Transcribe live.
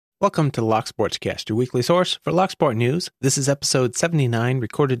Welcome to Lock Sportscast, your weekly source for Lock Sport news. This is episode 79,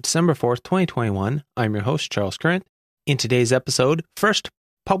 recorded December 4th, 2021. I'm your host, Charles Current. In today's episode, first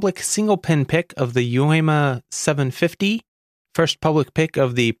public single pin pick of the UEMA 750, first public pick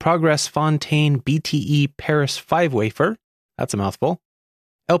of the Progress Fontaine BTE Paris 5 wafer, that's a mouthful,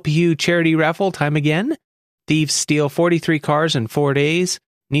 LPU charity raffle time again, thieves steal 43 cars in 4 days,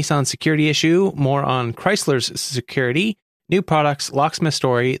 Nissan security issue, more on Chrysler's security, new products, locksmith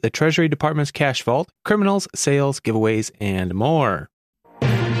story, the Treasury Department's cash vault, criminals, sales, giveaways, and more.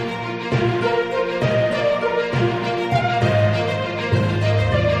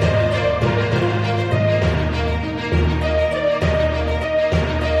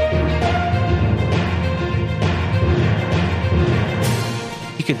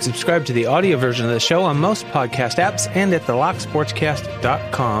 You can subscribe to the audio version of the show on most podcast apps and at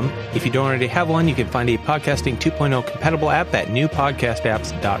thelocksportscast.com. If you don't already have one, you can find a Podcasting 2.0 compatible app at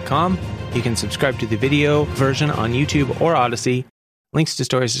newpodcastapps.com. You can subscribe to the video version on YouTube or Odyssey. Links to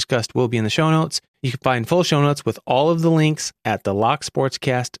stories discussed will be in the show notes. You can find full show notes with all of the links at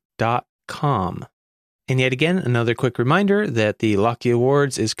thelocksportscast.com. And yet again, another quick reminder that the Locky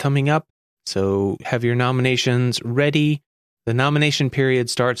Awards is coming up, so have your nominations ready. The nomination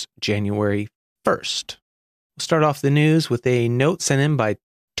period starts January 1st. We'll start off the news with a note sent in by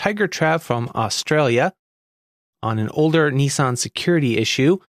Tiger Trav from Australia on an older Nissan security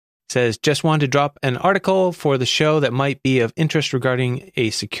issue. It says, just wanted to drop an article for the show that might be of interest regarding a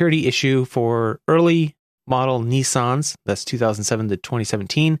security issue for early model Nissans, that's 2007 to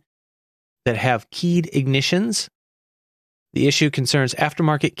 2017, that have keyed ignitions. The issue concerns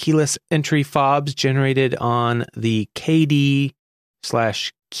aftermarket keyless entry fobs generated on the KD/Key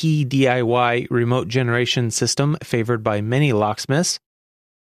DIY remote generation system favored by many locksmiths.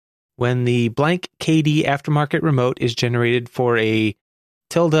 When the blank KD aftermarket remote is generated for a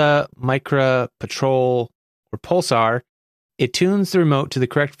Tilda, Micra, Patrol, or Pulsar, it tunes the remote to the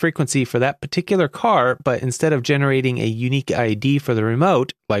correct frequency for that particular car, but instead of generating a unique ID for the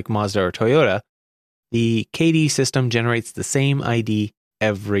remote, like Mazda or Toyota, the KD system generates the same ID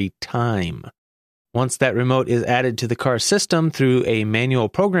every time. Once that remote is added to the car's system through a manual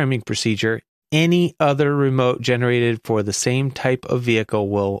programming procedure, any other remote generated for the same type of vehicle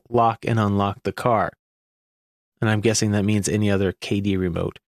will lock and unlock the car. And I'm guessing that means any other KD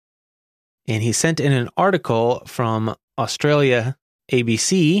remote. And he sent in an article from Australia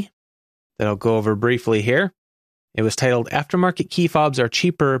ABC that I'll go over briefly here. It was titled, Aftermarket Key Fobs Are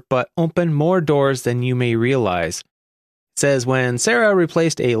Cheaper, but Open More Doors Than You May Realize. It says, when Sarah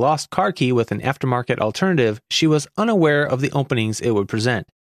replaced a lost car key with an aftermarket alternative, she was unaware of the openings it would present.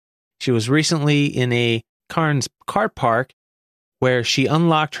 She was recently in a Cairns car park where she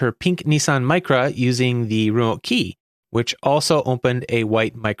unlocked her pink Nissan Micra using the remote key, which also opened a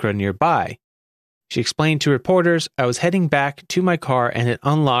white Micra nearby. She explained to reporters, I was heading back to my car and it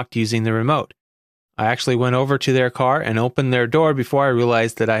unlocked using the remote. I actually went over to their car and opened their door before I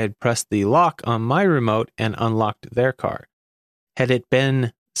realized that I had pressed the lock on my remote and unlocked their car. Had it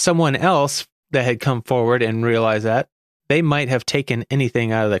been someone else that had come forward and realized that, they might have taken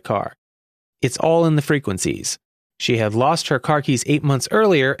anything out of the car. It's all in the frequencies. She had lost her car keys 8 months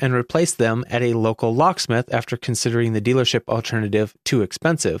earlier and replaced them at a local locksmith after considering the dealership alternative too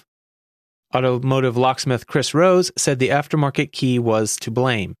expensive. Automotive locksmith Chris Rose said the aftermarket key was to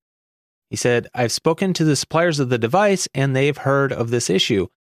blame. He said, I've spoken to the suppliers of the device and they've heard of this issue.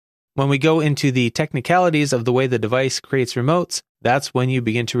 When we go into the technicalities of the way the device creates remotes, that's when you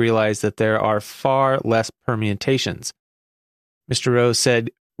begin to realize that there are far less permutations. Mr. Rose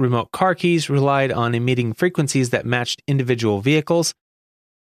said remote car keys relied on emitting frequencies that matched individual vehicles.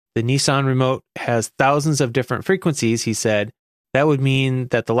 The Nissan remote has thousands of different frequencies, he said. That would mean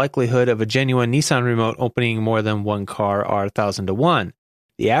that the likelihood of a genuine Nissan remote opening more than one car are 1,000 to 1.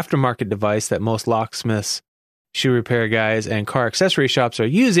 The aftermarket device that most locksmiths, shoe repair guys, and car accessory shops are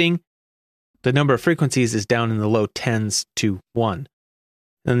using, the number of frequencies is down in the low 10s to 1.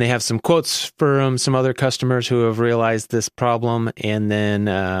 Then they have some quotes from some other customers who have realized this problem, and then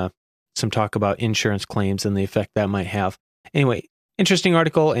some talk about insurance claims and the effect that might have. Anyway, interesting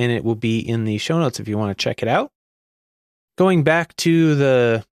article, and it will be in the show notes if you want to check it out. Going back to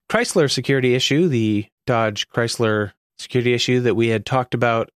the Chrysler security issue, the Dodge Chrysler security issue that we had talked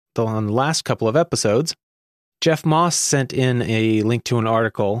about on the last couple of episodes, Jeff Moss sent in a link to an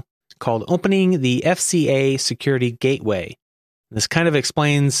article called Opening the FCA Security Gateway. This kind of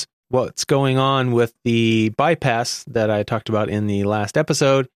explains what's going on with the bypass that I talked about in the last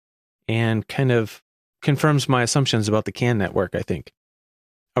episode and kind of confirms my assumptions about the CAN network, I think.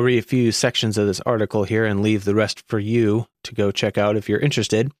 I'll read a few sections of this article here and leave the rest for you to go check out if you're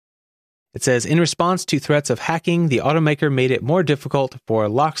interested. It says, in response to threats of hacking, the automaker made it more difficult for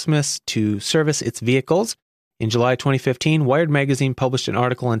locksmiths to service its vehicles. In July 2015, Wired magazine published an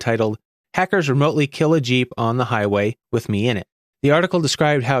article entitled, Hackers Remotely Kill a Jeep on the Highway with Me in It. The article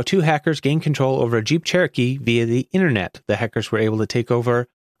described how two hackers gained control over a Jeep Cherokee via the internet. The hackers were able to take over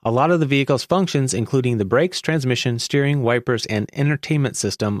a lot of the vehicle's functions, including the brakes, transmission, steering, wipers, and entertainment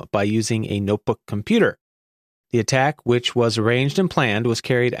system, by using a notebook computer. The attack, which was arranged and planned, was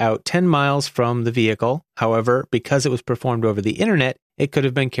carried out 10 miles from the vehicle. However, because it was performed over the internet, it could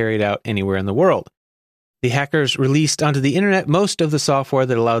have been carried out anywhere in the world. The hackers released onto the internet most of the software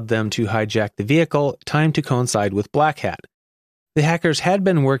that allowed them to hijack the vehicle, timed to coincide with Black Hat. The hackers had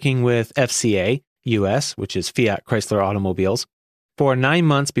been working with FCA, US, which is Fiat Chrysler Automobiles, for 9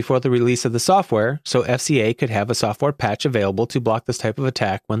 months before the release of the software, so FCA could have a software patch available to block this type of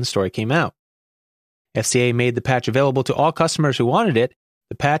attack when the story came out. FCA made the patch available to all customers who wanted it.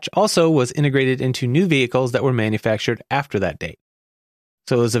 The patch also was integrated into new vehicles that were manufactured after that date.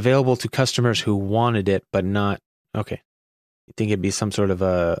 So it was available to customers who wanted it, but not... Okay. You'd think it'd be some sort of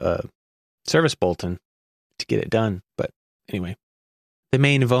a service bulletin to get it done, but anyway. The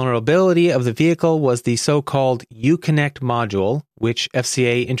main vulnerability of the vehicle was the so-called Uconnect module, which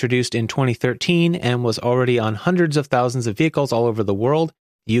FCA introduced in 2013 and was already on hundreds of thousands of vehicles all over the world.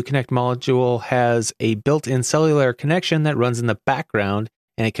 The Uconnect module has a built-in cellular connection that runs in the background,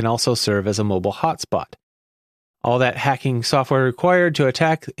 and it can also serve as a mobile hotspot. All that hacking software required to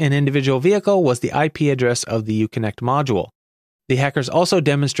attack an individual vehicle was the IP address of the Uconnect module. The hackers also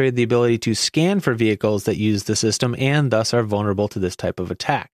demonstrated the ability to scan for vehicles that use the system and thus are vulnerable to this type of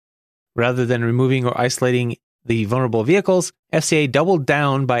attack. Rather than removing or isolating the vulnerable vehicles, FCA doubled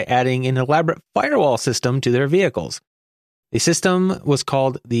down by adding an elaborate firewall system to their vehicles. The system was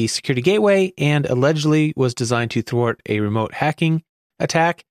called the Security Gateway and allegedly was designed to thwart a remote hacking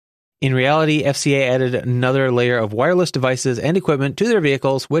attack. In reality, FCA added another layer of wireless devices and equipment to their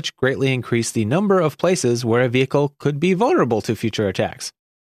vehicles, which greatly increased the number of places where a vehicle could be vulnerable to future attacks.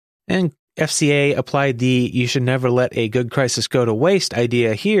 And FCA applied the "you should never let a good crisis go to waste"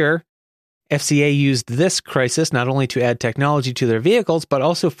 idea here. FCA used this crisis not only to add technology to their vehicles, but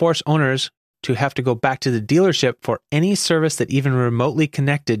also force owners to have to go back to the dealership for any service that even remotely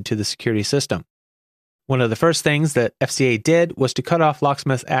connected to the security system. One of the first things that FCA did was to cut off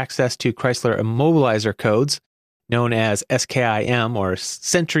locksmith access to Chrysler immobilizer codes, known as SKIM, or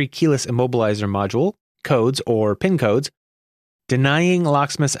Sentry Keyless Immobilizer Module, codes or PIN codes. Denying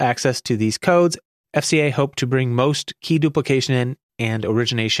locksmiths access to these codes, FCA hoped to bring most key duplication and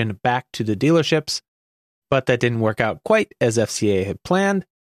origination back to the dealerships, but that didn't work out quite as FCA had planned.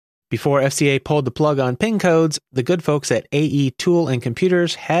 Before FCA pulled the plug on PIN codes, the good folks at AE Tool and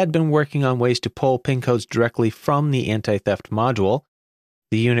Computers had been working on ways to pull PIN codes directly from the anti-theft module.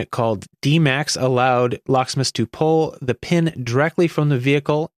 The unit called DMAX allowed locksmiths to pull the PIN directly from the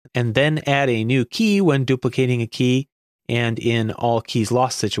vehicle and then add a new key when duplicating a key and in all keys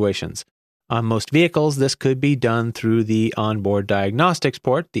lost situations. On most vehicles, this could be done through the onboard diagnostics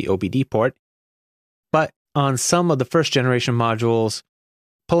port, the OBD port, but on some of the first-generation modules,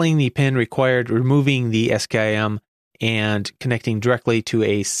 pulling the pin required removing the SKIM and connecting directly to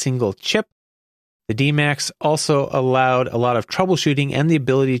a single chip. The DMAX also allowed a lot of troubleshooting and the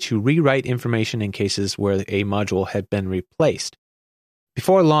ability to rewrite information in cases where a module had been replaced.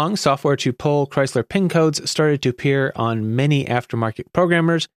 Before long, software to pull Chrysler PIN codes started to appear on many aftermarket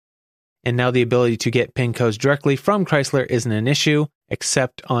programmers, and now the ability to get PIN codes directly from Chrysler isn't an issue,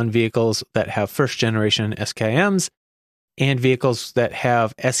 except on vehicles that have first-generation SKIMs, and vehicles that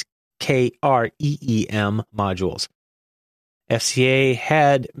have SKREEM modules. FCA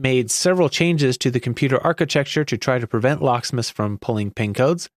had made several changes to the computer architecture to try to prevent locksmiths from pulling PIN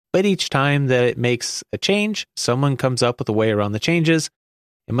codes, but each time that it makes a change, someone comes up with a way around the changes.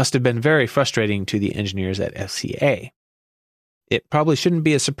 It must have been very frustrating to the engineers at FCA. It probably shouldn't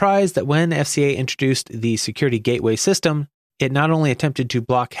be a surprise that when FCA introduced the Security Gateway system, it not only attempted to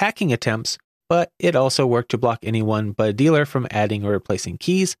block hacking attempts, but it also worked to block anyone but a dealer from adding or replacing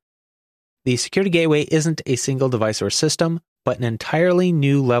keys. The Security Gateway isn't a single device or system, but an entirely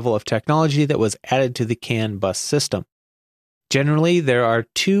new level of technology that was added to the CAN bus system. Generally, there are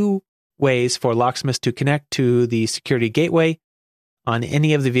two ways for locksmiths to connect to the Security Gateway on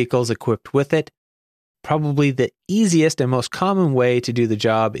any of the vehicles equipped with it. Probably the easiest and most common way to do the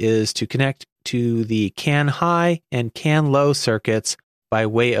job is to connect to the CAN high and CAN low circuits by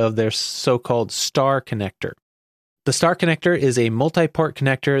way of their so-called star connector. The star connector is a multi-port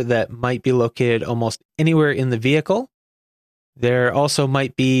connector that might be located almost anywhere in the vehicle. There also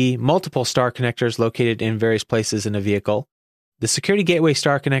might be multiple star connectors located in various places in a vehicle. The Security Gateway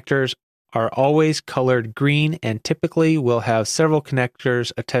star connectors are always colored green and typically will have several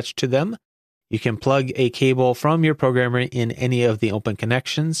connectors attached to them. You can plug a cable from your programmer in any of the open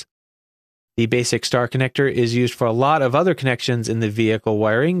connections. The basic star connector is used for a lot of other connections in the vehicle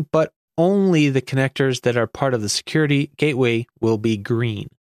wiring, but only the connectors that are part of the security gateway will be green.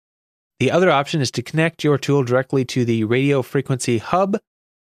 The other option is to connect your tool directly to the radio frequency hub,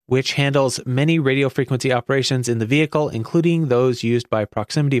 which handles many radio frequency operations in the vehicle, including those used by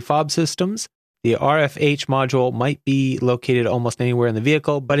proximity fob systems. The RFH module might be located almost anywhere in the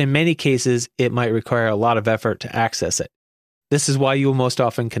vehicle, but in many cases, it might require a lot of effort to access it. This is why you will most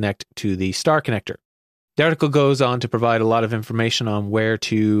often connect to the star connector. The article goes on to provide a lot of information on where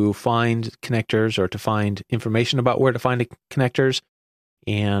to find connectors or to find information about where to find connectors,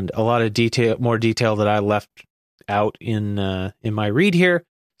 and a lot of more detail that I left out in my read here.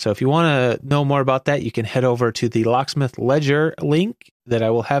 So if you want to know more about that, you can head over to the Locksmith Ledger link that I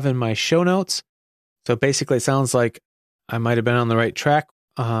will have in my show notes. So basically, it sounds like I might have been on the right track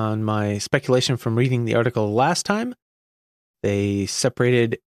on my speculation from reading the article last time. They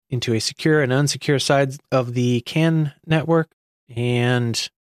separated into a secure and unsecure side of the CAN network. And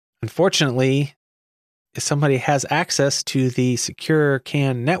unfortunately, if somebody has access to the secure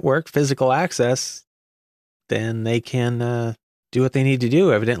CAN network, physical access, then they can do what they need to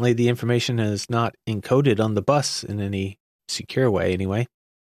do. Evidently, the information is not encoded on the bus in any secure way anyway.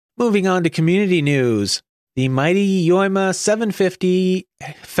 Moving on to community news. The mighty UEMA 750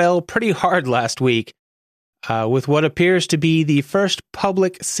 fell pretty hard last week with what appears to be the first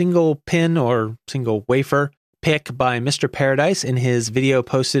public single pin or single wafer pick by Mr. Paradise in his video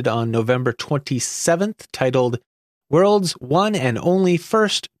posted on November 27th titled World's One and Only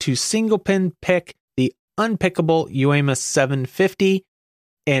First to Single Pin Pick the Unpickable UEMA 750,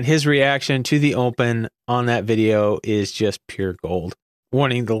 and his reaction to the open on that video is just pure gold.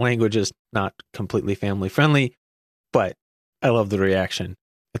 Warning, the language is not completely family friendly, but I love the reaction.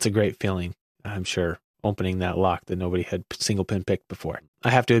 It's a great feeling, I'm sure, opening that lock that nobody had single pin picked before.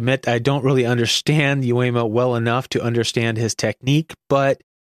 I have to admit, I don't really understand UEMA well enough to understand his technique, but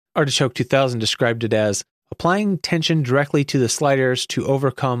Artichoke 2000 described it as applying tension directly to the sliders to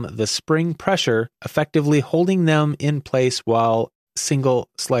overcome the spring pressure, effectively holding them in place while single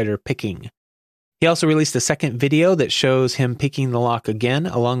slider picking. He also released a second video that shows him picking the lock again,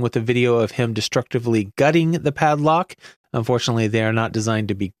 along with a video of him destructively gutting the padlock. Unfortunately, they are not designed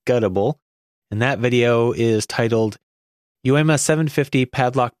to be guttable. And that video is titled UEMA 750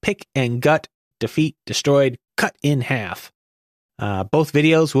 Padlock Pick and Gut, Defeat, Destroyed, Cut in Half. Both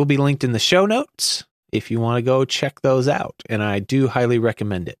videos will be linked in the show notes if you want to go check those out, and I do highly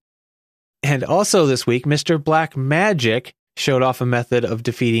recommend it. And also this week, Mr. Black Magic showed off a method of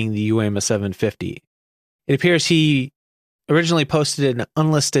defeating the UEMA 750. It appears he originally posted an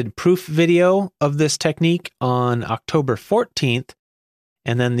unlisted proof video of this technique on October 14th,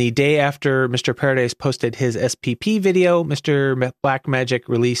 and then the day after Mr. Paradise posted his SPP video, Mr. Black Magic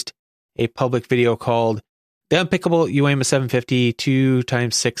released a public video called The Unpickable UEMA 750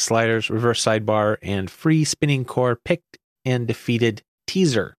 2x6 Sliders, Reverse Sidebar, and Free Spinning Core Picked and Defeated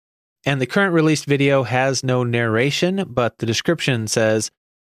Teaser. And the current released video has no narration, but the description says,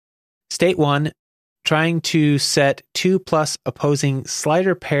 State 1, trying to set 2+ opposing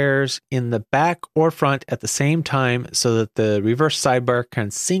slider pairs in the back or front at the same time so that the reverse sidebar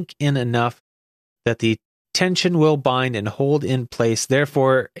can sink in enough that the tension will bind and hold in place.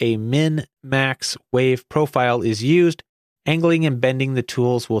 Therefore, a min-max wave profile is used. Angling and bending the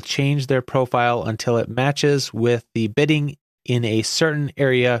tools will change their profile until it matches with the bitting in a certain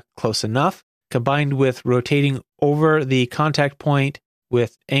area close enough. Combined with rotating over the contact point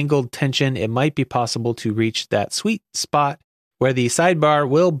with angled tension, it might be possible to reach that sweet spot where the sidebar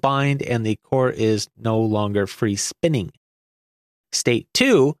will bind and the core is no longer free spinning. State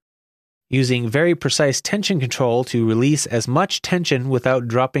 2, using very precise tension control to release as much tension without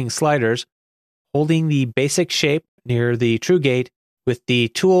dropping sliders, holding the basic shape near the true gate with the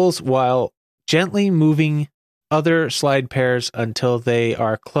tools while gently moving other slide pairs until they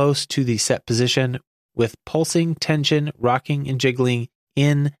are close to the set position with pulsing tension, rocking and jiggling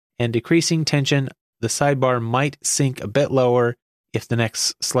in and decreasing tension. The sidebar might sink a bit lower if the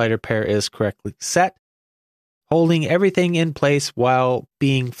next slider pair is correctly set. Holding everything in place while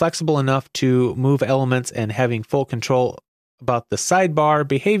being flexible enough to move elements and having full control about the sidebar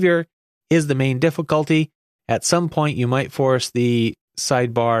behavior is the main difficulty. At some point, you might force the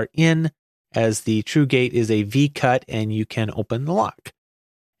sidebar in as the true gate is a V-cut and you can open the lock.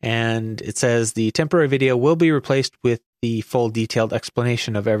 And it says the temporary video will be replaced with the full detailed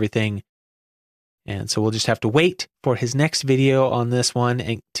explanation of everything. And so we'll just have to wait for his next video on this one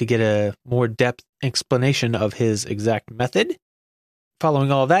and to get a more depth explanation of his exact method. Following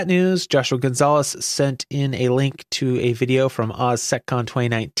all that news, Joshua Gonzalez sent in a link to a video from OzSecCon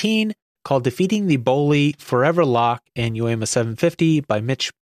 2019 called Defeating the Boley Forever Lock and UAMA 750 by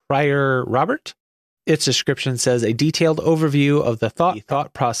Mitch Pryor Robert. Its description says a detailed overview of the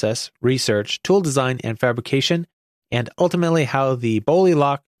thought process, research, tool design, and fabrication, and ultimately how the Boley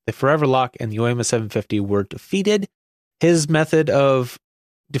lock, the Forever lock, and the UAMA 750 were defeated. His method of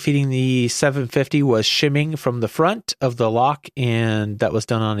defeating the 750 was shimming from the front of the lock, and that was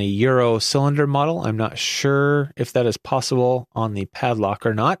done on a Euro cylinder model. I'm not sure if that is possible on the padlock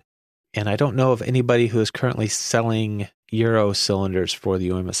or not, and I don't know of anybody who is currently selling Euro cylinders for the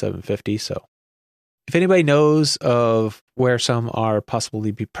UAMA 750, so if anybody knows of where some are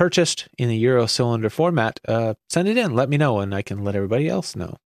possibly be purchased in the Euro cylinder format, send it in, let me know, and I can let everybody else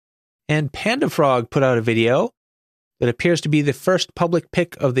know. And Panda Frog put out a video that appears to be the first public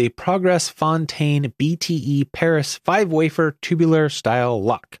pick of the Progress Fontaine BTE Paris 5-wafer tubular style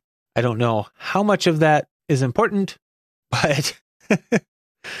lock. I don't know how much of that is important, but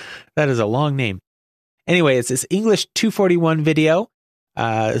that is a long name. Anyway, it's this English 241 video.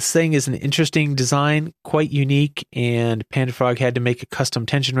 This thing is an interesting design, quite unique, and Panda Frog had to make a custom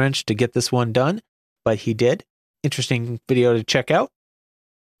tension wrench to get this one done, but he did. Interesting video to check out.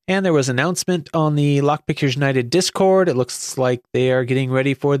 And there was an announcement on the Lockpickers United Discord. It looks like they are getting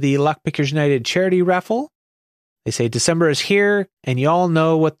ready for the Lockpickers United charity raffle. They say December is here, and you all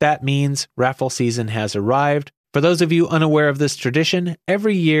know what that means. Raffle season has arrived. For those of you unaware of this tradition,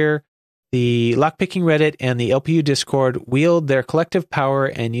 every year the Lockpicking Reddit and the LPU Discord wield their collective power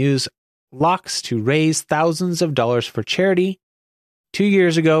and use locks to raise thousands of dollars for charity. 2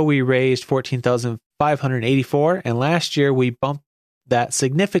 years ago, we raised $14,584, and last year we bumped that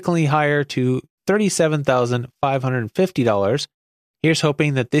significantly higher to $37,550. Here's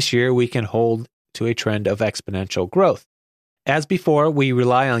hoping that this year we can hold to a trend of exponential growth. As before, we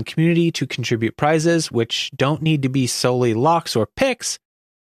rely on community to contribute prizes, which don't need to be solely locks or picks.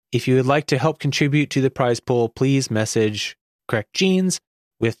 If you would like to help contribute to the prize pool, please message Correct Genes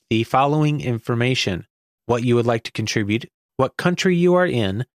with the following information: what you would like to contribute, what country you are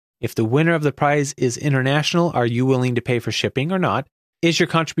in, if the winner of the prize is international, are you willing to pay for shipping or not? Is your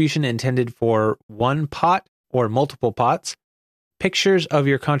contribution intended for one pot or multiple pots? Pictures of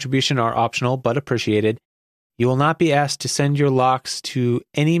your contribution are optional but appreciated. You will not be asked to send your locks to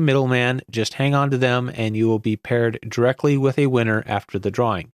any middleman. Just hang on to them and you will be paired directly with a winner after the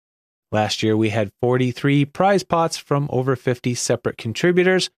drawing. Last year we had 43 prize pots from over 50 separate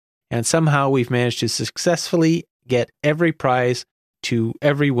contributors, and somehow we've managed to successfully get every prize to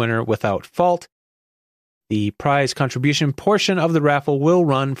every winner without fault. The prize contribution portion of the raffle will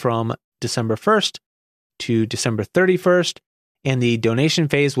run from December 1st to December 31st, and the donation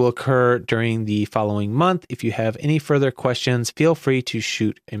phase will occur during the following month. If you have any further questions, feel free to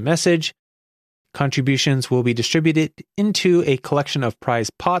shoot a message. Contributions will be distributed into a collection of prize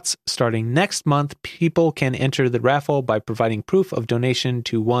pots. Starting next month, people can enter the raffle by providing proof of donation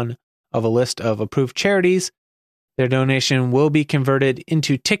to one of a list of approved charities. Their donation will be converted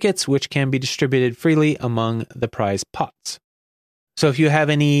into tickets, which can be distributed freely among the prize pots. So if you have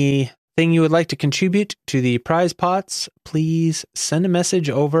anything you would like to contribute to the prize pots, please send a message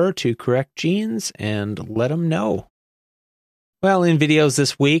over to Correct Genes and let them know. Well, in videos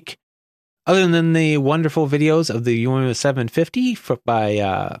this week, other than the wonderful videos of the UAMA 750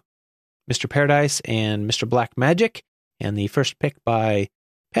 by Mr. Paradise and Mr. Black Magic, and the first pick by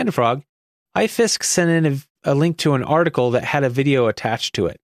Panda Frog, iFisk sent in a link to an article that had a video attached to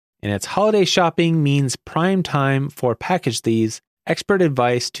it. And it's holiday shopping means prime time for package thieves, expert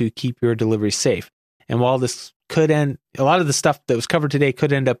advice to keep your delivery safe. And while this could end, a lot of the stuff that was covered today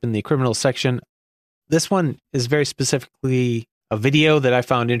could end up in the criminal section, this one is very specifically a video that I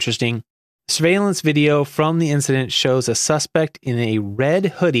found interesting. Surveillance video from the incident shows a suspect in a red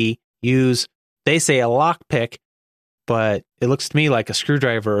hoodie use, they say, a lockpick, but it looks to me like a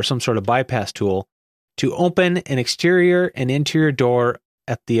screwdriver or some sort of bypass tool, to open an exterior and interior door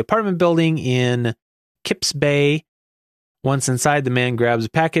at the apartment building in Kips Bay. Once inside, the man grabs a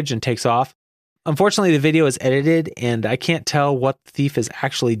package and takes off. Unfortunately, the video is edited, and I can't tell what the thief is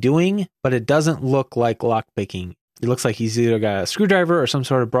actually doing, but it doesn't look like lockpicking. It looks like he's either got a screwdriver or some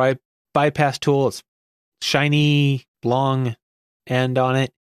sort of bypass tool. It's shiny, long end on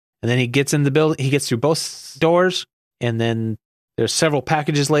it. And then he gets in the building. He gets through both doors, and then there's several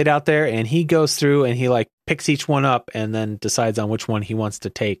packages laid out there, and he goes through and he picks each one up and then decides on which one he wants to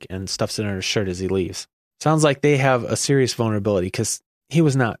take and stuffs it under his shirt as he leaves. Sounds like they have a serious vulnerability because he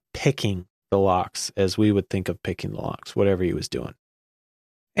was not picking the locks as we would think of picking the locks, whatever he was doing.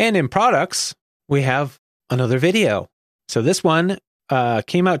 And in products, we have another video. So this one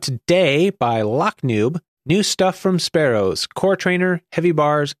came out today by Lock Noob. New stuff from Sparrows, Core Trainer, Heavy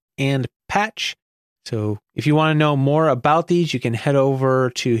Bars, and Patch. So if you want to know more about these, you can head over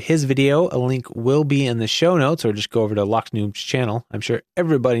to his video. A link will be in the show notes, or just go over to Lock Noob's channel. I'm sure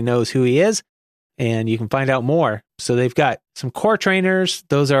everybody knows who he is, and you can find out more. So they've got some core trainers.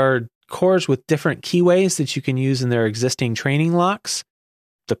 Those are cores with different keyways that you can use in their existing training locks.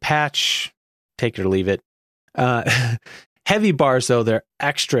 The Patch, take it or leave it. Heavy bars, though, they're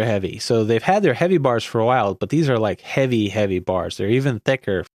extra heavy. So they've had their heavy bars for a while, but these are like heavy, heavy bars. They're even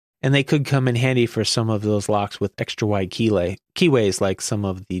thicker, and they could come in handy for some of those locks with extra wide keyways like some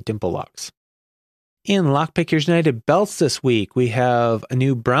of the dimple locks. In Lockpickers United belts this week, we have a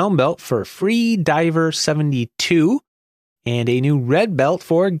new brown belt for Free Diver 72 and a new red belt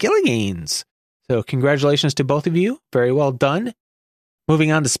for Gilligan's. So congratulations to both of you. Very well done.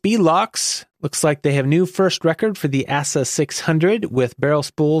 Moving on to speed locks, looks like they have new first record for the ASA 600 with barrel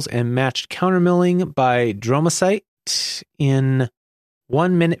spools and matched countermilling by Dromosite in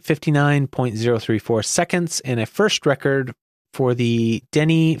 1 minute 59.034 seconds, and a first record for the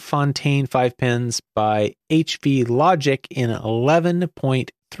Denny Fontaine 5 pins by HV Logic in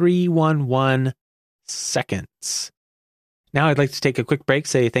 11.311 seconds. Now I'd like to take a quick break,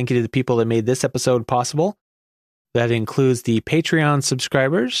 say thank you to the people that made this episode possible. That includes the Patreon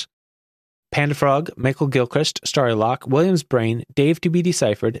subscribers, Panda Frog, Michael Gilchrist, Starry Lock, Williams Brain, Dave to be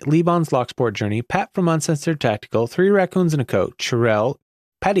Deciphered, Lebon's Locksport Journey, Pat from Uncensored Tactical, Three Raccoons and a Coat, Chirel,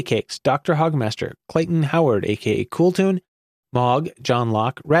 Patty Cakes, Dr. Hogmaster, Clayton Howard, aka Cooltune, Mog, John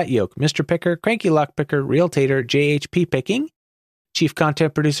Locke, Rat Yoke, Mr. Picker, Cranky Lockpicker, Real Tater, JHP Picking. Chief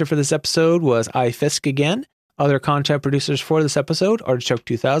content producer for this episode was iFisk again. Other content producers for this episode, Artichoke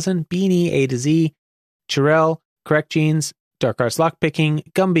 2000, Beanie A to Z, Chirel, Correct Jeans, Dark Arts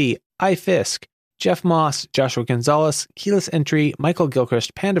Lockpicking, Gumby, iFisk, Jeff Moss, Joshua Gonzalez, Keyless Entry, Michael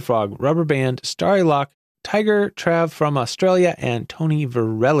Gilchrist, Panda Frog, Rubber Band, Starry Lock, Tiger Trav from Australia, and Tony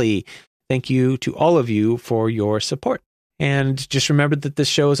Varelli. Thank you to all of you for your support. And just remember that this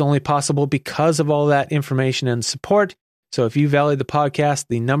show is only possible because of all that information and support. So if you value the podcast,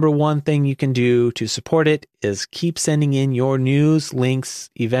 the number one thing you can do to support it is keep sending in your news, links,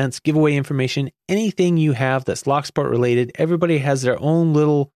 events, giveaway information, anything you have that's Locksport related. Everybody has their own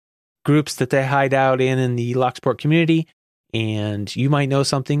little groups that they hide out in the Locksport community, and you might know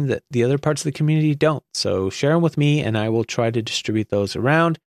something that the other parts of the community don't. So share them with me, and I will try to distribute those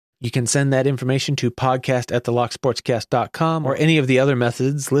around. You can send that information to podcast@thelocksportscast.com or any of the other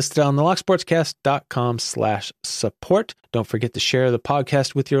methods listed on the locksportscast.com/support. Don't forget to share the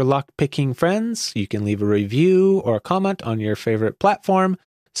podcast with your lockpicking friends. You can leave a review or a comment on your favorite platform.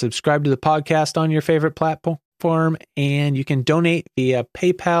 Subscribe to the podcast on your favorite platform, and you can donate via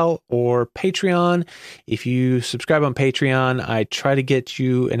PayPal or Patreon. If you subscribe on Patreon, I try to get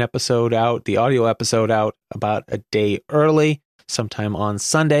you an episode out, the audio episode out, about a day early, sometime on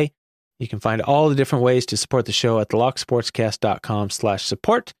Sunday. You can find all the different ways to support the show at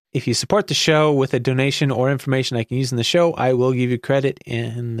thelocksportscast.com/support. If you support the show with a donation or information I can use in the show, I will give you credit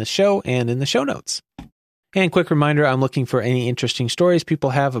in the show and in the show notes. And quick reminder, I'm looking for any interesting stories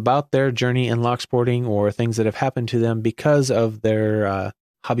people have about their journey in locksporting or things that have happened to them because of their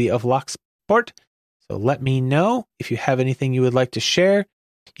hobby of locksport. So let me know if you have anything you would like to share.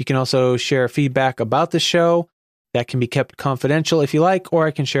 You can also share feedback about the show. That can be kept confidential if you like, or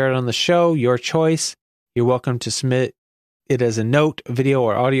I can share it on the show, your choice. You're welcome to submit it as a note, video,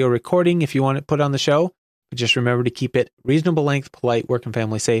 or audio recording if you want it put on the show. But just remember to keep it reasonable length, polite, work and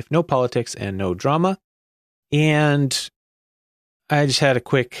family safe, no politics, and no drama. And I just had a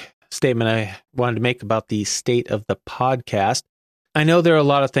quick statement I wanted to make about the state of the podcast. I know there are a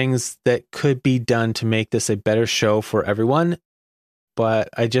lot of things that could be done to make this a better show for everyone, but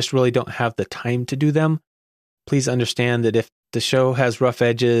I just really don't have the time to do them. Please understand that if the show has rough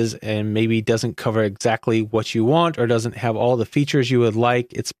edges and maybe doesn't cover exactly what you want or doesn't have all the features you would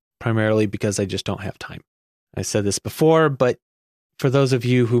like, it's primarily because I just don't have time. I said this before, but for those of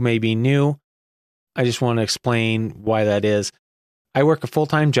you who may be new, I just want to explain why that is. I work a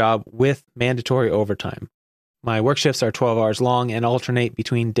full-time job with mandatory overtime. My work shifts are 12 hours long and alternate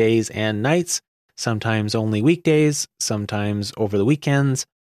between days and nights, sometimes only weekdays, sometimes over the weekends.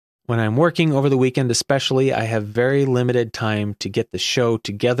 When I'm working over the weekend especially, I have very limited time to get the show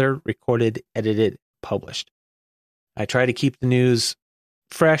together, recorded, edited, published. I try to keep the news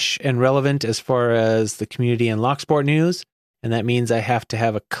fresh and relevant as far as the community and Locksport news, and that means I have to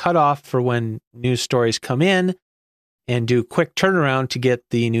have a cutoff for when news stories come in, and do quick turnaround to get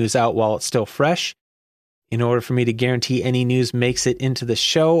the news out while it's still fresh. In order for me to guarantee any news makes it into the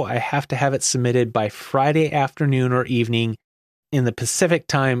show, I have to have it submitted by Friday afternoon or evening in the Pacific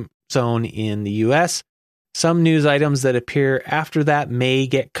time zone in the US. Some news items that appear after that may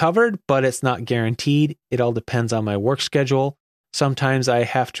get covered, but it's not guaranteed. It all depends on my work schedule. Sometimes I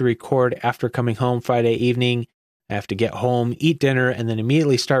have to record after coming home Friday evening. I have to get home, eat dinner, and then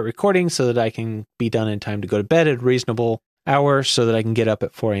immediately start recording so that I can be done in time to go to bed at a reasonable hour so that I can get up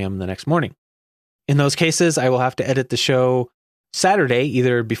at 4 a.m. the next morning. In those cases, I will have to edit the show Saturday,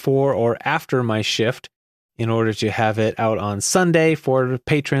 either before or after my shift, in order to have it out on Sunday for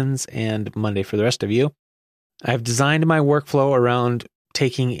patrons and Monday for the rest of you. I've designed my workflow around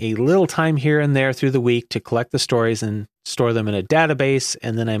taking a little time here and there through the week to collect the stories and store them in a database,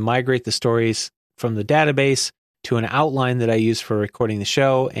 and then I migrate the stories from the database to an outline that I use for recording the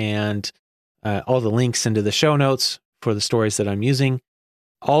show and all the links into the show notes for the stories that I'm using.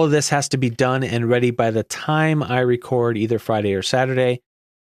 All of this has to be done and ready by the time I record either Friday or Saturday.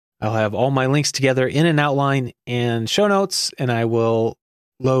 I'll have all my links together in an outline and show notes, and I will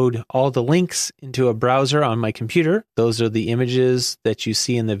load all the links into a browser on my computer. Those are the images that you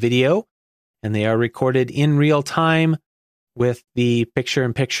see in the video, and they are recorded in real time with the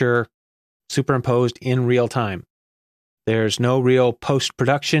picture-in-picture superimposed in real time. There's no real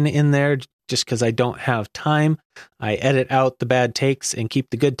post-production in there just because I don't have time. I edit out the bad takes and keep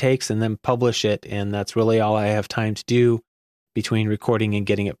the good takes and then publish it, and that's really all I have time to do between recording and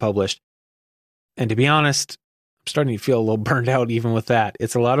getting it published. And to be honest, I'm starting to feel a little burned out even with that.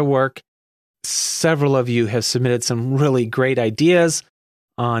 It's a lot of work. Several of you have submitted some really great ideas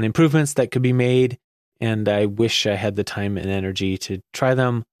on improvements that could be made, and I wish I had the time and energy to try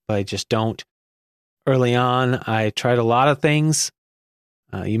them, but I just don't. Early on, I tried a lot of things.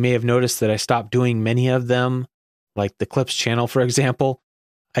 You may have noticed that I stopped doing many of them, like the Clips channel, for example.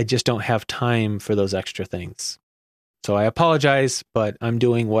 I just don't have time for those extra things. So I apologize, but I'm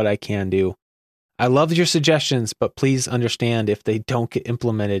doing what I can do. I love your suggestions, but please understand if they don't get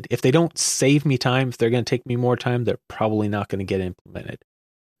implemented, if they don't save me time, if they're going to take me more time, they're probably not going to get implemented.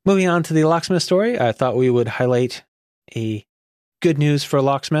 Moving on to the locksmith story, I thought we would highlight a good news for a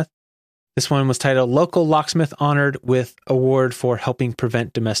locksmith. This one was titled Local Locksmith Honored with Award for Helping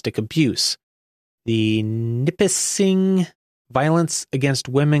Prevent Domestic Abuse. The Nipissing Violence Against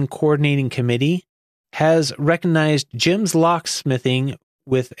Women Coordinating Committee has recognized Jim's Locksmithing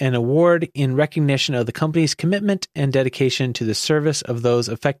with an award in recognition of the company's commitment and dedication to the service of those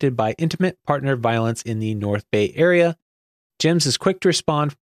affected by intimate partner violence in the North Bay area. Jim's is quick to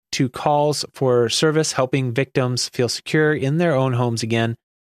respond to calls for service, helping victims feel secure in their own homes again.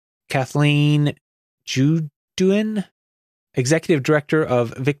 Kathleen Juduin, Executive Director of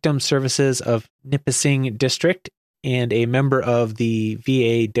Victim Services of Nipissing District and a member of the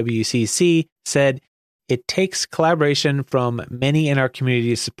VAWCC, said, "It takes collaboration from many in our community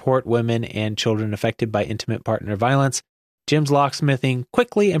to support women and children affected by intimate partner violence. Jim's Locksmithing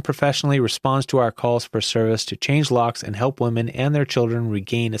quickly and professionally responds to our calls for service to change locks and help women and their children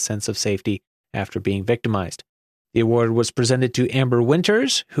regain a sense of safety after being victimized." The award was presented to Amber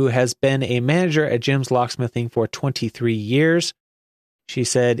Winters, who has been a manager at Jim's Locksmithing for 23 years. She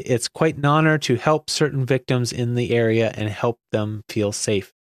said, "It's quite an honor to help certain victims in the area and help them feel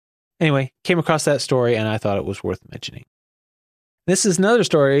safe." Anyway, came across that story and I thought it was worth mentioning. This is another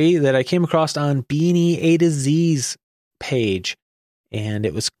story that I came across on Beanie A to Z's page, and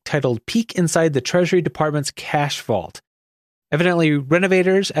it was titled Peek Inside the Treasury Department's Cash Vault. Evidently,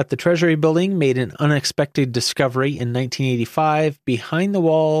 renovators at the Treasury building made an unexpected discovery in 1985 behind the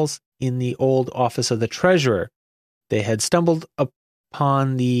walls in the old office of the treasurer. They had stumbled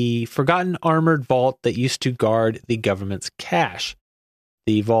upon the forgotten armored vault that used to guard the government's cash.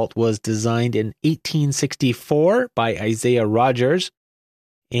 The vault was designed in 1864 by Isaiah Rogers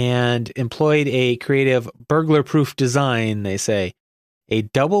and employed a creative burglar-proof design, they say. A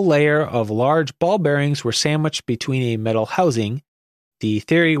double layer of large ball bearings were sandwiched between a metal housing. The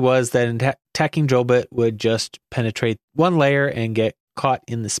theory was that an attacking drill bit would just penetrate one layer and get caught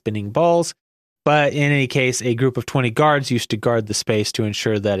in the spinning balls. But in any case, a group of 20 guards used to guard the space to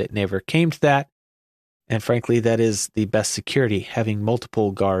ensure that it never came to that. And frankly, that is the best security, having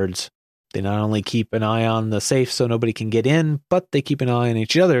multiple guards. They not only keep an eye on the safe so nobody can get in, but they keep an eye on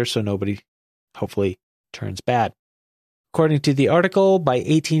each other so nobody, hopefully, turns bad. According to the article, by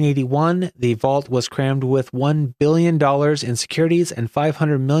 1881, the vault was crammed with $1 billion in securities and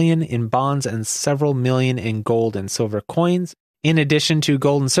 $500 million in bonds and several million in gold and silver coins. In addition to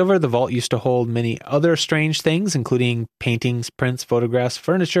gold and silver, the vault used to hold many other strange things, including paintings, prints, photographs,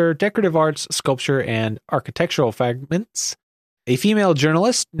 furniture, decorative arts, sculpture, and architectural fragments. A female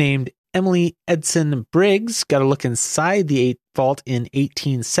journalist named Emily Edson Briggs got a look inside the vault in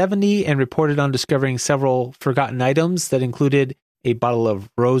 1870 and reported on discovering several forgotten items that included a bottle of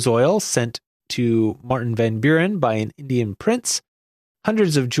rose oil sent to Martin Van Buren by an Indian prince,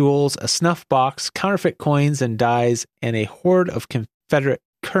 hundreds of jewels, a snuff box, counterfeit coins and dies, and a hoard of Confederate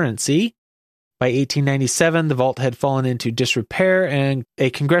currency. By 1897, the vault had fallen into disrepair, and a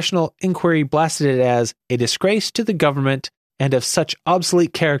congressional inquiry blasted it as a disgrace to the government and of such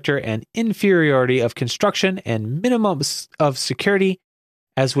obsolete character and inferiority of construction and minimums of security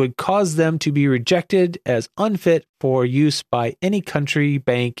as would cause them to be rejected as unfit for use by any country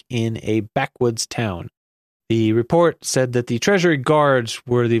bank in a backwoods town. The report said that the Treasury Guards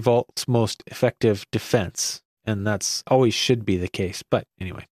were the vault's most effective defense, and that's always should be the case. But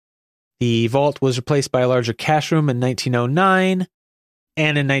anyway, the vault was replaced by a larger cash room in 1909,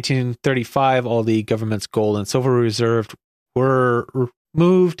 and in 1935, all the government's gold and silver reserves were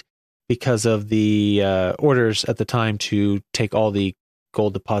removed because of the orders at the time to take all the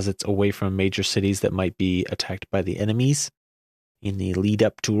gold deposits away from major cities that might be attacked by the enemies in the lead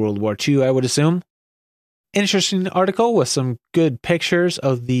up to World War II, I would assume. Interesting article with some good pictures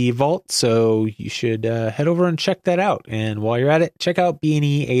of the vault, so you should head over and check that out. And while you're at it, check out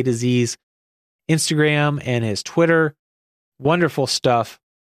B&E A to Z's Instagram and his Twitter. Wonderful stuff.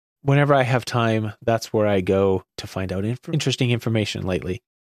 Whenever I have time, that's where I go to find out interesting information lately.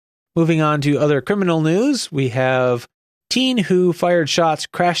 Moving on to other criminal news, we have teen who fired shots,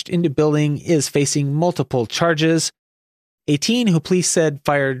 crashed into building, is facing multiple charges. A teen who police said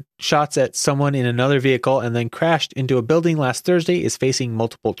fired shots at someone in another vehicle and then crashed into a building last Thursday is facing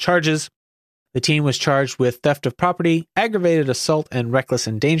multiple charges. The teen was charged with theft of property, aggravated assault, and reckless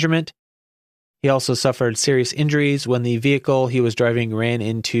endangerment. He also suffered serious injuries when the vehicle he was driving ran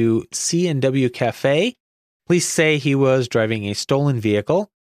into C&W Cafe. Police say he was driving a stolen vehicle,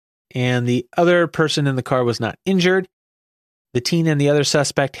 and the other person in the car was not injured. The teen and the other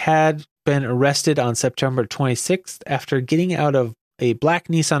suspect had been arrested on September 26th after getting out of a black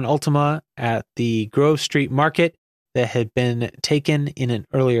Nissan Altima at the Grove Street Market that had been taken in an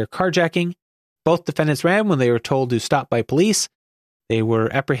earlier carjacking. Both defendants ran when they were told to stop by police. They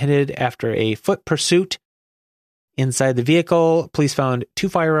were apprehended after a foot pursuit. Inside the vehicle, police found 2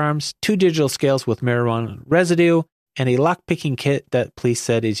 firearms, 2 digital scales with marijuana residue, and a lockpicking kit that police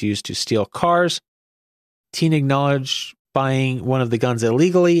said is used to steal cars. Teen acknowledged buying one of the guns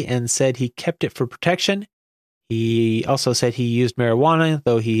illegally and said he kept it for protection. He also said he used marijuana,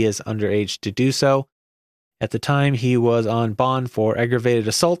 though he is underage to do so. At the time, he was on bond for aggravated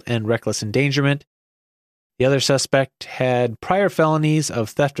assault and reckless endangerment. The other suspect had prior felonies of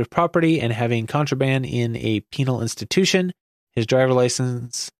theft of property and having contraband in a penal institution. His driver's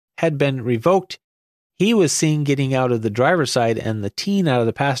license had been revoked. He was seen getting out of the driver's side and the teen out of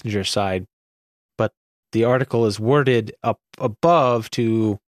the passenger side. But the article is worded up above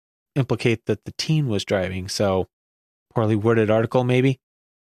to implicate that the teen was driving. So, poorly worded article maybe.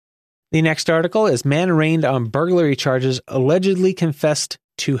 The next article is man arraigned on burglary charges allegedly confessed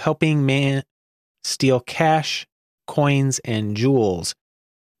to helping man steal cash, coins, and jewels.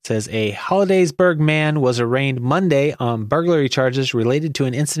 It says a Hollidaysburg man was arraigned Monday on burglary charges related to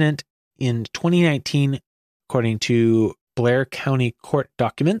an incident in 2019, according to Blair County court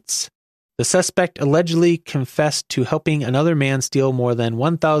documents. The suspect allegedly confessed to helping another man steal more than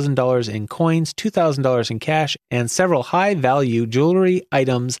 $1,000 in coins, $2,000 in cash, and several high-value jewelry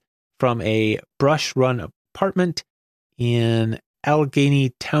items from a brush-run apartment in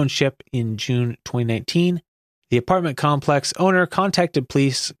Allegheny Township in June 2019. The apartment complex owner contacted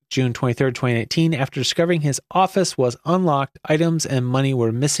police June 23, 2019, after discovering his office was unlocked, items and money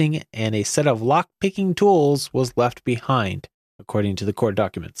were missing, and a set of lock-picking tools was left behind, according to the court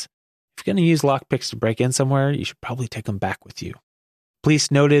documents. If you're going to use lockpicks to break in somewhere, you should probably take them back with you.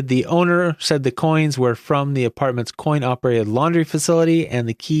 Police noted the owner said the coins were from the apartment's coin-operated laundry facility, and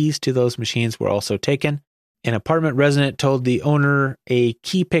the keys to those machines were also taken. An apartment resident told the owner a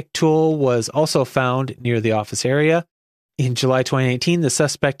key pick tool was also found near the office area. In July 2018, the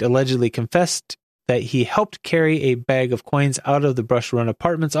suspect allegedly confessed that he helped carry a bag of coins out of the Brush Run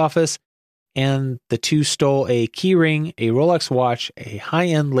Apartments office, and the two stole a key ring, a Rolex watch, a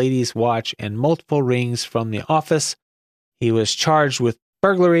high-end ladies' watch, and multiple rings from the office. He was charged with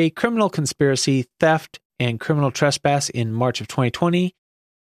burglary, criminal conspiracy, theft, and criminal trespass in March of 2020.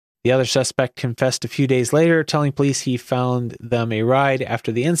 The other suspect confessed a few days later, telling police he found them a ride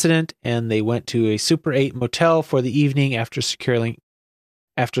after the incident, and they went to a Super 8 motel for the evening after securing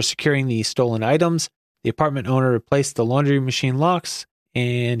the stolen items. The apartment owner replaced the laundry machine locks,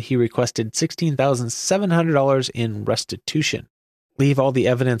 and he requested $16,700 in restitution. Leave all the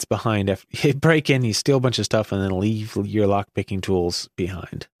evidence behind. If you break in, you steal a bunch of stuff, and then leave your lock-picking tools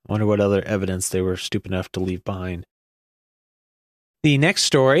behind. I wonder what other evidence they were stupid enough to leave behind. The next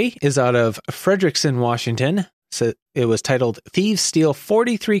story is out of Frederickson, Washington. So it was titled, Thieves Steal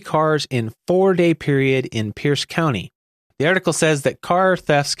 43 Cars in 4-Day Period in Pierce County. The article says that car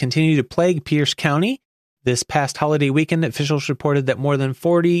thefts continue to plague Pierce County. This past holiday weekend, officials reported that more than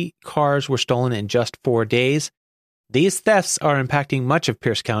 40 cars were stolen in just 4 days. These thefts are impacting much of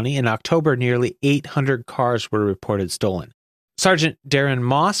Pierce County. In October, nearly 800 cars were reported stolen. Sergeant Darren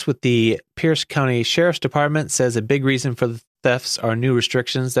Moss with the Pierce County Sheriff's Department says a big reason for the thefts are new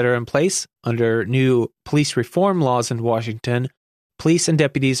restrictions that are in place. Under new police reform laws in Washington, police and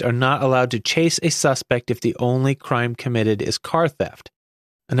deputies are not allowed to chase a suspect if the only crime committed is car theft.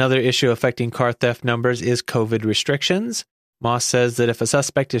 Another issue affecting car theft numbers is COVID restrictions. Moss says that if a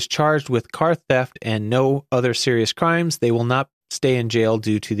suspect is charged with car theft and no other serious crimes, they will not stay in jail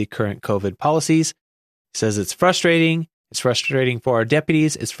due to the current COVID policies. He says it's frustrating. It's frustrating for our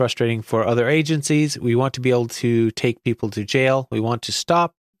deputies. It's frustrating for other agencies. We want to be able to take people to jail. We want to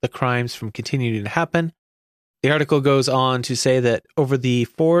stop the crimes from continuing to happen. The article goes on to say that over the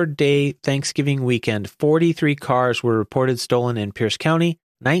 4-day Thanksgiving weekend, 43 cars were reported stolen in Pierce County.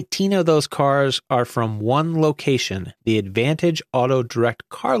 19 of those cars are from one location, the Advantage Auto Direct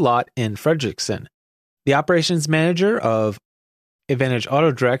car lot in Frederickson. The operations manager of Advantage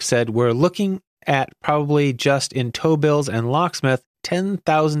Auto Direct said, we're looking at probably just in tow bills and locksmith,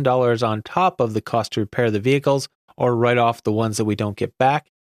 $10,000 on top of the cost to repair the vehicles or write off the ones that we don't get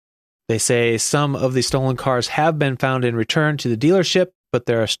back. They say some of the stolen cars have been found and returned to the dealership, but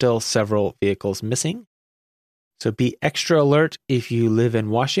there are still several vehicles missing. So be extra alert if you live in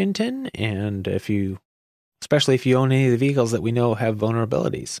Washington and especially if you own any of the vehicles that we know have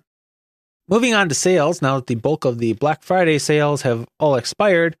vulnerabilities. Moving on to sales, now that the bulk of the Black Friday sales have all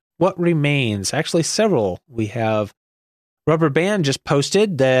expired, what remains? Actually, several. We have Rubber Band just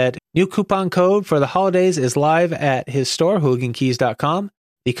posted that new coupon code for the holidays is live at his store, hooligankeys.com.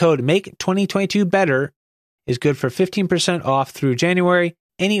 The code MAKE2022BETTER is good for 15% off through January.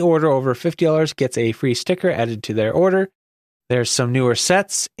 Any order over $50 gets a free sticker added to their order. There's some newer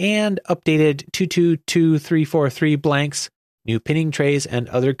sets and updated 222343 blanks, new pinning trays, and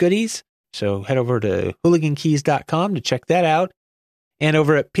other goodies. So head over to hooligankeys.com to check that out. And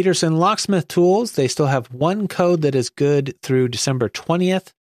over at Peterson Locksmith Tools, they still have one code that is good through December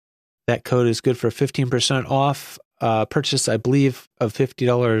 20th. That code is good for 15% off purchase, I believe, of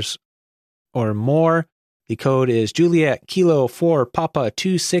 $50 or more. The code is Juliet Kilo 4 Papa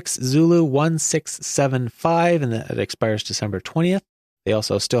 26 Zulu 1675, and that expires December 20th. They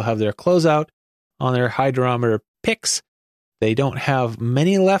also still have their closeout on their hydrometer picks. They don't have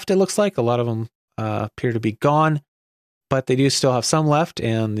many left, it looks like. A lot of them appear to be gone, but they do still have some left,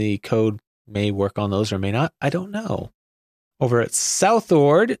 and the code may work on those or may not. I don't know. Over at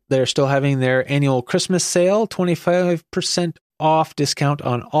Southord, they're still having their annual Christmas sale, 25% off discount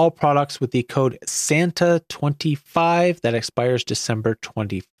on all products with the code Santa25 that expires December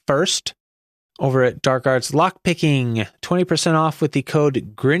 21st. Over at Dark Arts Lockpicking, 20% off with the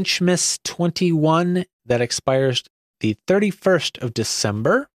code Grinchmas21 that expires the 31st of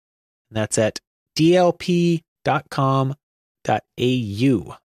December. And that's at dlp.com.au.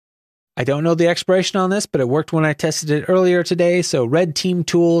 I don't know the expiration on this, but it worked when I tested it earlier today. So Red Team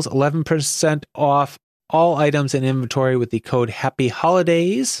Tools, 11% off all items in inventory with the code Happy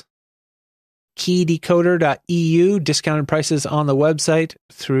Holidays. Keydecoder.eu, discounted prices on the website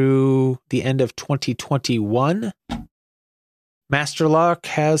through the end of 2021. Master Lock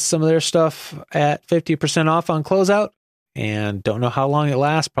has some of their stuff at 50% off on closeout, and don't know how long it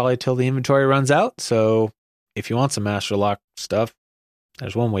lasts, probably till the inventory runs out. So if you want some Master Lock stuff,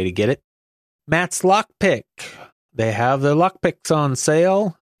 there's one way to get it. Matt's Lockpick. They have their lockpicks on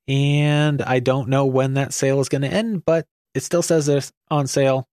sale, and I don't know when that sale is going to end, but it still says it's on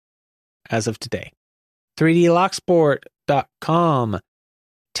sale as of today. 3dlocksport.com.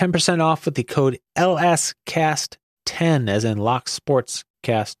 10% off with the code LSCast10, as in Lock Sports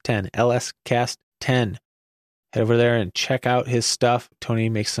Cast 10. LSCast10. Head over there and check out his stuff. Tony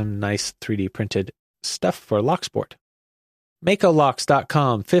makes some nice 3D printed stuff for Locksport.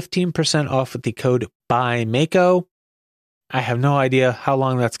 MakoLocks.com, 15% off with the code BYMAKO. I have no idea how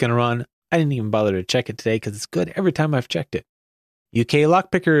long that's going to run. I didn't even bother to check it today because it's good every time I've checked it.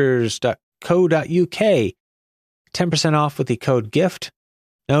 uklockpickers.co.uk. 10% off with the code GIFT.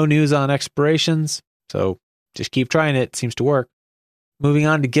 No news on expirations, so just keep trying it. It seems to work. Moving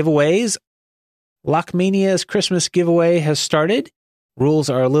on to giveaways. Lockmania's Christmas giveaway has started. Rules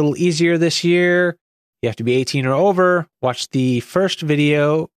are a little easier this year. You have to be 18 or over. Watch the first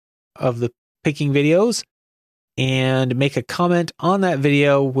video of the picking videos and make a comment on that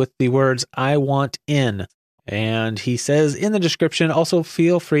video with the words, "I want in." And he says in the description, also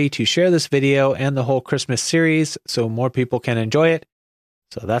feel free to share this video and the whole Christmas series so more people can enjoy it.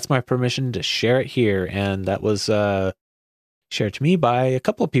 So that's my permission to share it here. And that was shared to me by a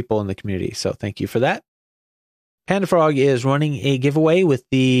couple of people in the community. So thank you for that. Panda Frog is running a giveaway with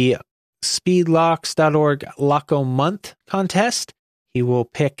the speedlocks.org Locko Month contest. He will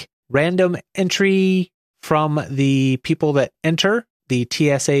pick random entry from the people that enter the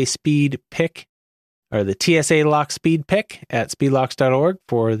TSA speed pick, or the TSA lock speed pick at speedlocks.org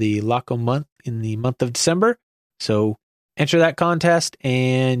for the Locko Month in the month of December. So enter that contest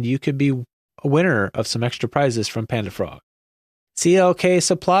and you could be a winner of some extra prizes from Panda Frog. CLK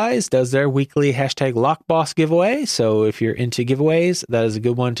Supplies does their weekly hashtag LockBoss giveaway. So if you're into giveaways, that is a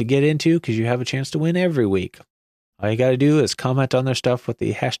good one to get into because you have a chance to win every week. All you got to do is comment on their stuff with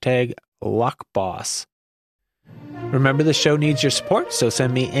the hashtag LockBoss. Remember, the show needs your support, so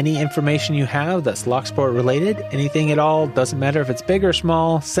send me any information you have that's Locksport related. Anything at all, doesn't matter if it's big or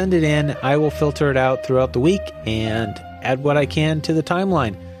small, send it in. I will filter it out throughout the week and add what I can to the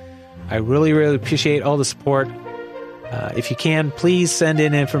timeline. I really, really appreciate all the support. If you can, please send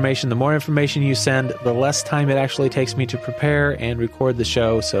in information. The more information you send, the less time it actually takes me to prepare and record the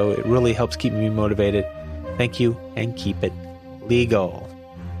show, so it really helps keep me motivated. Thank you, and keep it legal.